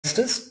next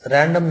is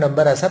random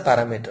number as a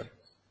parameter.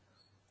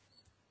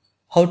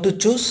 How to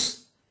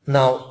choose?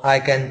 Now I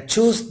can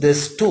choose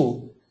this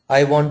 2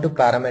 I want to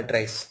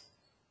parameterize.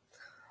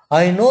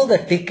 I know the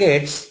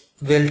tickets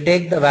will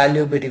take the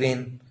value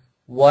between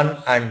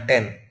 1 and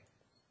 10.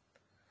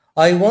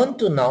 I want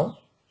to now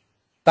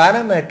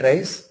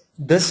parameterize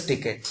this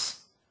tickets.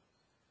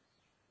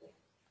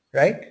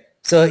 Right?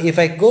 So if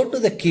I go to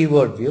the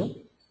keyword view,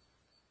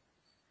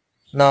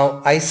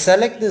 now I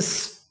select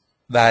this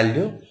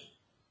value.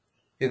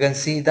 You can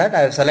see that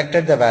I have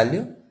selected the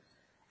value.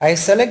 I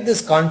select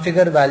this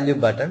configure value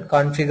button,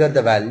 configure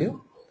the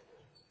value,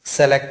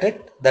 select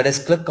it, that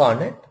is click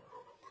on it.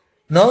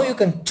 Now you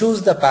can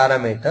choose the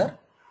parameter.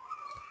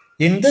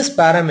 In this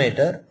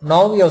parameter,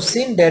 now we have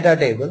seen data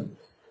table.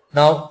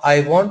 Now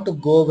I want to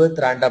go with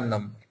random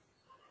number.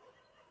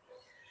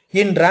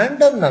 In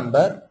random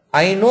number,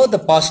 I know the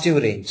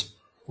positive range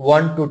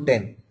 1 to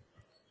 10.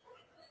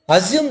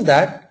 Assume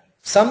that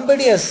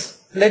somebody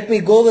has, let me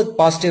go with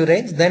positive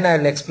range, then I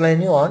will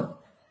explain you on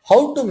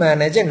how to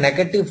manage a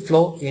negative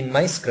flow in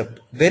my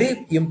script.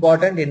 Very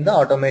important in the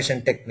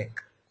automation technique.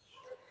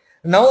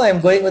 Now I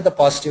am going with the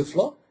positive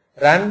flow.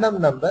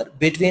 Random number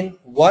between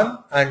 1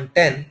 and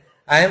 10,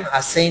 I am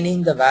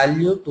assigning the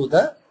value to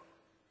the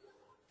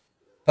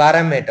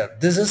parameter.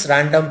 This is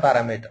random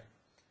parameter.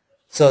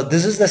 So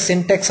this is the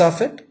syntax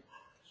of it.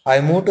 I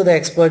move to the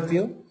expert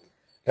view.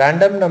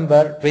 Random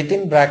number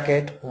within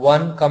bracket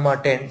 1,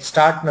 10,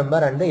 start number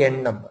and the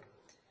end number.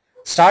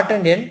 Start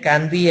and end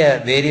can be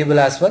a variable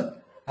as well,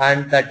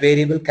 and that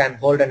variable can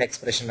hold an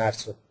expression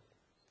as well.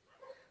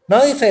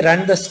 Now if I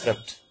run the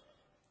script,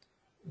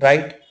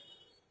 right,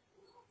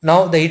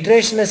 now the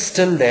iteration is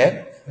still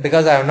there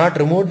because I have not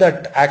removed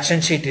that action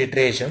sheet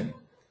iteration.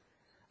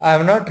 I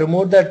have not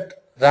removed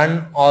that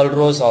run all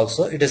rows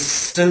also. It is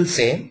still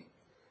same.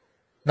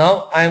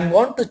 Now I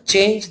want to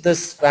change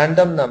this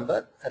random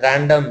number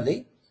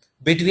randomly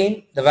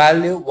between the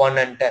value 1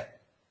 and 10.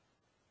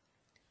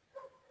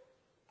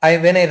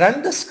 When I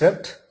run the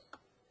script,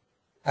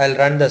 I'll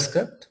run the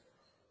script.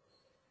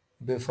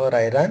 Before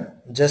I run,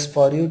 just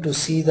for you to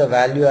see the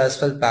value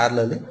as well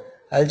parallelly,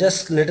 I'll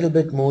just little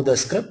bit move the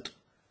script.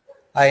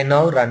 I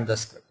now run the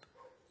script.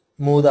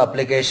 Move the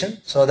application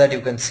so that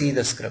you can see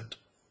the script.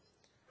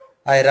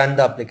 I run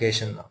the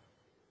application now.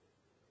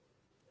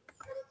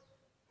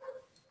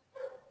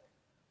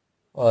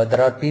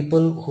 There are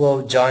people who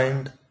have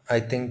joined,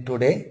 I think,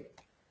 today.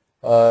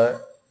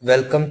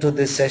 Welcome to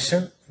this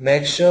session.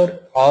 Make sure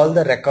all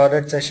the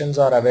recorded sessions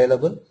are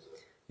available.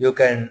 You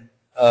can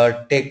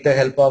take the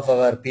help of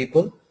our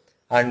people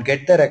and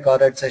get the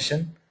recorded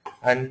session,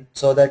 and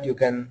so that you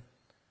can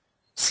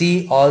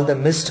see all the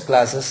missed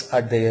classes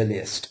at the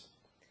earliest.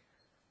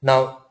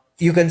 Now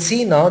you can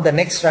see now the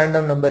next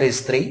random number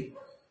is 3.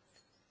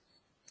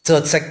 So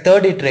it's like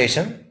third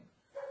iteration.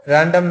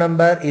 Random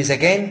number is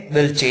again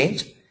will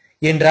change.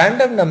 In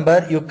random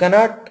number, you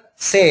cannot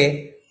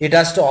say it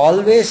has to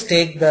always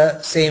take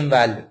the same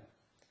value.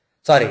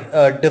 Sorry,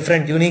 a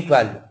different unique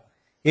value.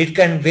 It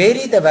can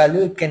vary the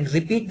value, it can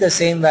repeat the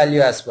same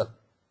value as well.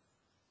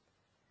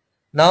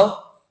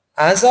 Now,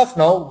 as of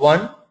now,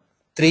 1,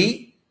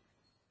 3,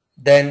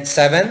 then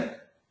 7,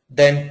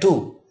 then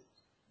 2.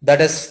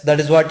 That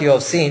is what you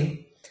have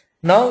seen.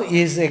 Now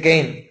is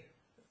again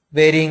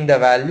varying the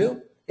value.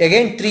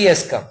 Again 3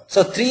 has come.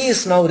 So 3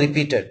 is now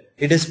repeated.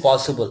 It is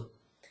possible.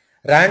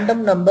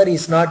 Random number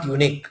is not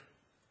unique.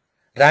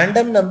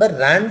 Random number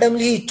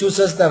randomly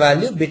chooses the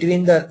value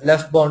between the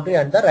left boundary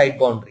and the right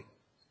boundary.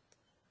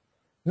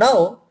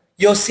 Now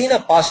you have seen a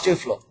positive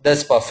flow.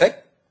 That's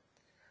perfect.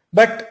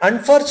 But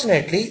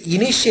unfortunately,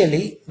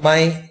 initially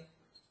my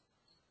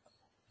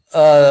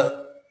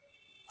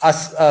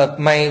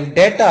my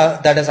data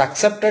that is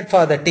accepted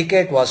for the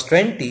ticket was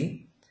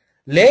 20.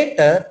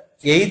 Later,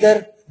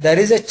 either there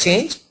is a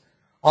change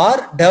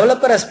or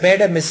developer has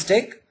made a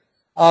mistake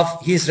of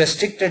he's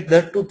restricted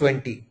that to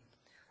 20.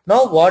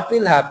 Now what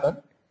will happen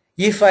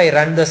if I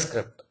run the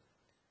script?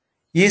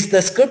 This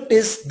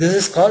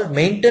is called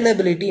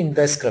maintainability in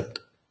the script.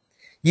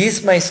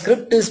 Is my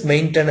script is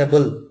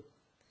maintainable?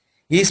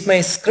 Is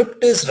my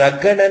script is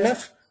rugged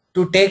enough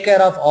to take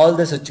care of all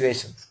the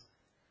situations?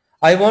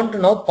 I want to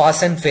now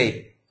pass and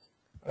fail,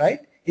 right?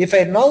 If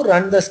I now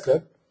run the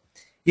script,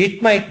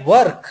 it might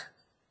work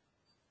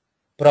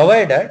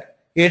provided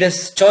it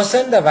has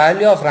chosen the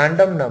value of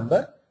random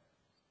number,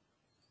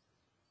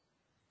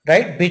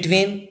 right,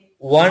 between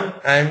 1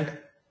 and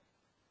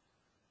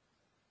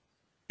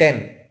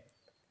 10.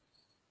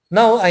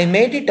 Now I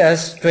made it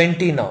as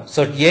 20 now.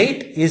 So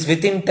 8 is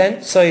within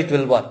 10, so it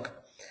will work.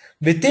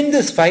 Within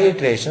these 5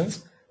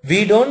 iterations,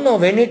 we don't know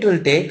when it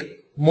will take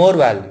more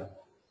value.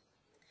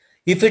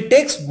 If it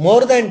takes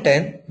more than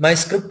 10, my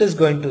script is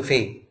going to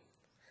fail.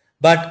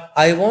 But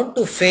I want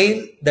to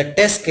fail the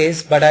test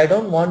case, but I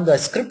don't want the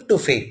script to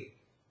fail.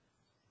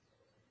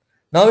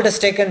 Now it has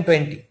taken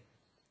 20,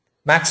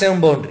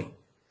 maximum boundary.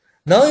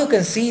 Now you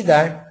can see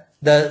that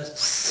the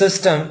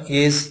system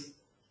is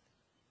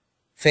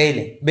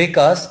failing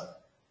because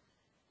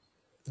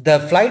the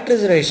flight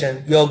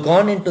reservation, you have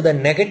gone into the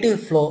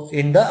negative flow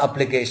in the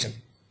application.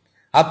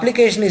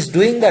 Application is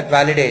doing that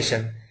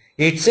validation.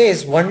 It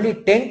says only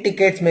 10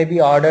 tickets may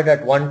be ordered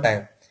at one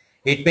time.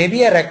 It may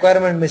be a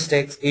requirement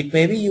mistake. It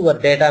may be your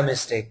data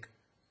mistake.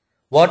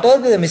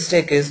 Whatever the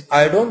mistake is,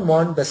 I don't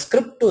want the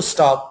script to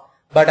stop,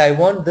 but I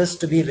want this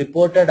to be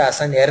reported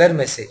as an error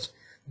message.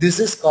 This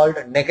is called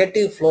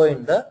negative flow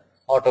in the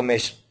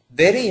automation.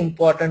 Very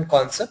important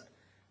concept,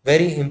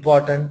 very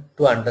important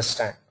to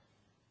understand.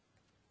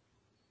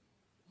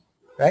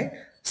 Right?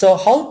 So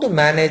how to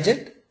manage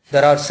it?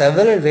 There are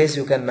several ways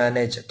you can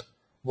manage it.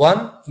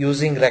 One,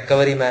 using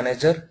recovery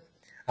manager.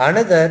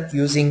 Another,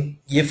 using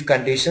if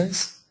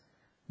conditions.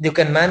 You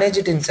can manage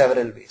it in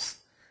several ways.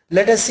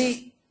 Let us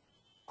see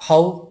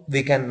how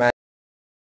we can manage